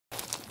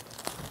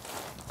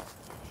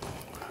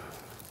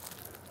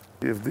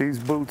If these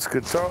boots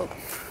could talk,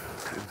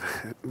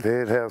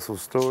 they'd have some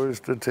stories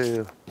to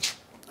tell.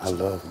 I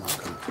love my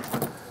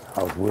country.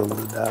 I was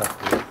willing to die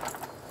for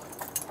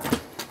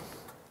it.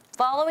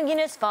 Following in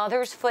his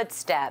father's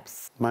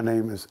footsteps. My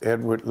name is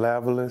Edward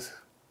Lavalas.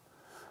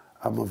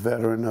 I'm a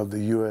veteran of the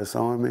U.S.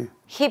 Army.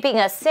 Keeping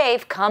us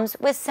safe comes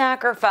with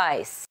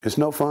sacrifice. It's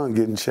no fun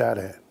getting shot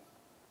at.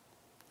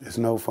 It's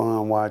no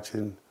fun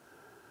watching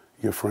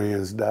your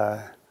friends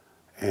die,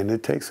 and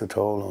it takes a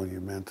toll on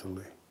you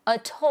mentally. A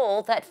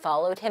toll that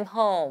followed him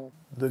home.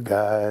 The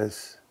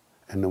guys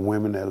and the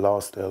women that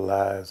lost their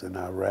lives in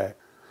Iraq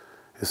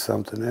is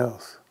something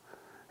else.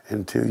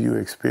 Until you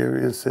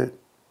experience it,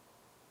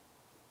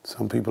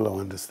 some people don't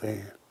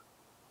understand.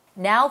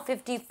 Now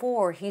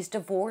 54, he's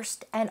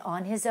divorced and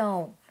on his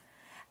own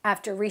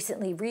after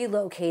recently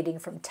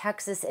relocating from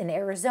Texas and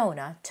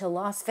Arizona to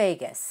Las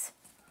Vegas.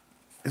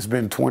 It's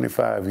been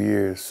 25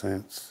 years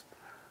since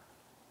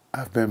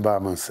I've been by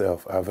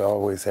myself. I've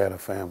always had a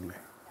family.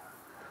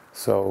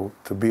 So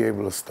to be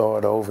able to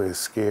start over is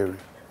scary.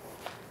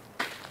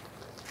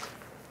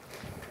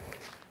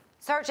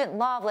 Sergeant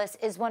Lavalas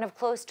is one of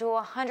close to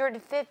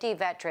 150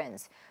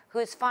 veterans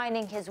who's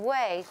finding his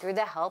way through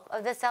the help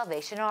of the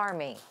Salvation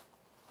Army.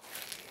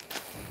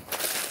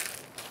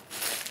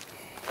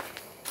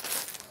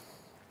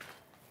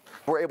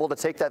 We're able to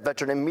take that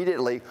veteran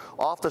immediately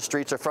off the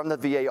streets or from the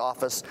VA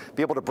office,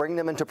 be able to bring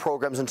them into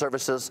programs and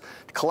services,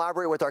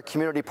 collaborate with our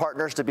community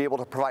partners to be able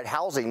to provide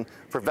housing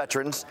for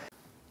veterans.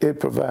 It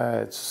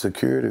provides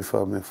security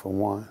for me, for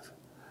once.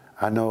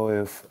 I know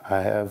if I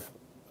have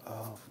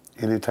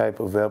any type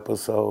of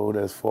episode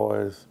as far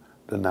as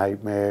the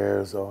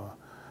nightmares or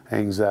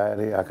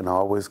anxiety, I can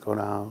always go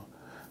down.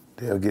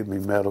 They'll give me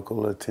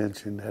medical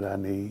attention that I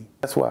need.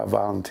 That's why I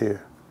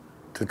volunteer,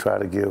 to try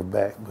to give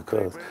back,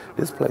 because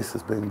this place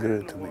has been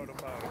good to me.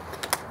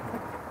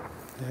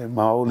 And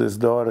my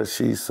oldest daughter,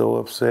 she's so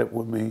upset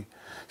with me.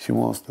 She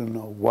wants to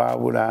know, why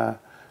would I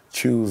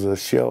choose a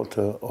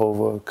shelter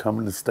over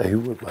coming to stay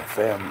with my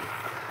family?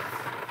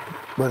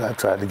 But I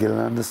tried to get her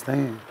to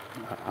understand.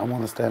 I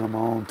want to stand on my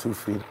own 2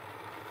 feet.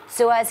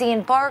 So as he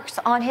embarks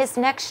on his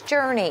next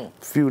journey.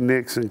 A few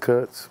nicks and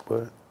cuts,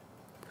 but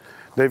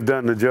they've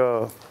done the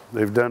job.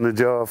 They've done the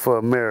job for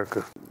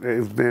America.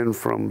 They've been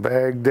from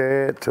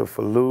Baghdad to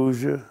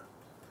Fallujah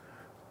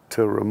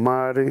to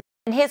Ramadi.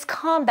 And his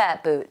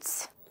combat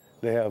boots.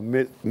 They have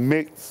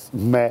mixed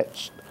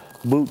matched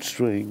boot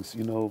strings,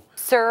 you know.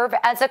 Serve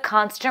as a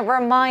constant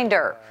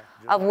reminder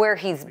of where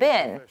he's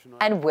been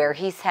and where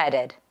he's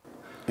headed.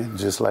 And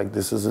just like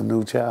this is a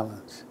new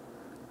challenge,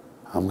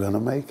 I'm gonna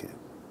make it.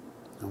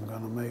 I'm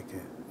gonna make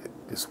it.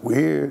 It's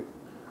weird,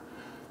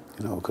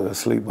 you know, because I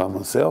sleep by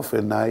myself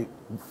at night.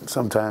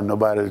 Sometimes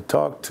nobody to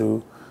talk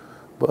to,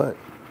 but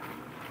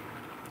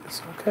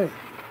it's okay.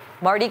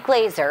 Marty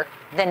Glazer,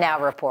 The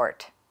Now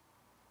Report.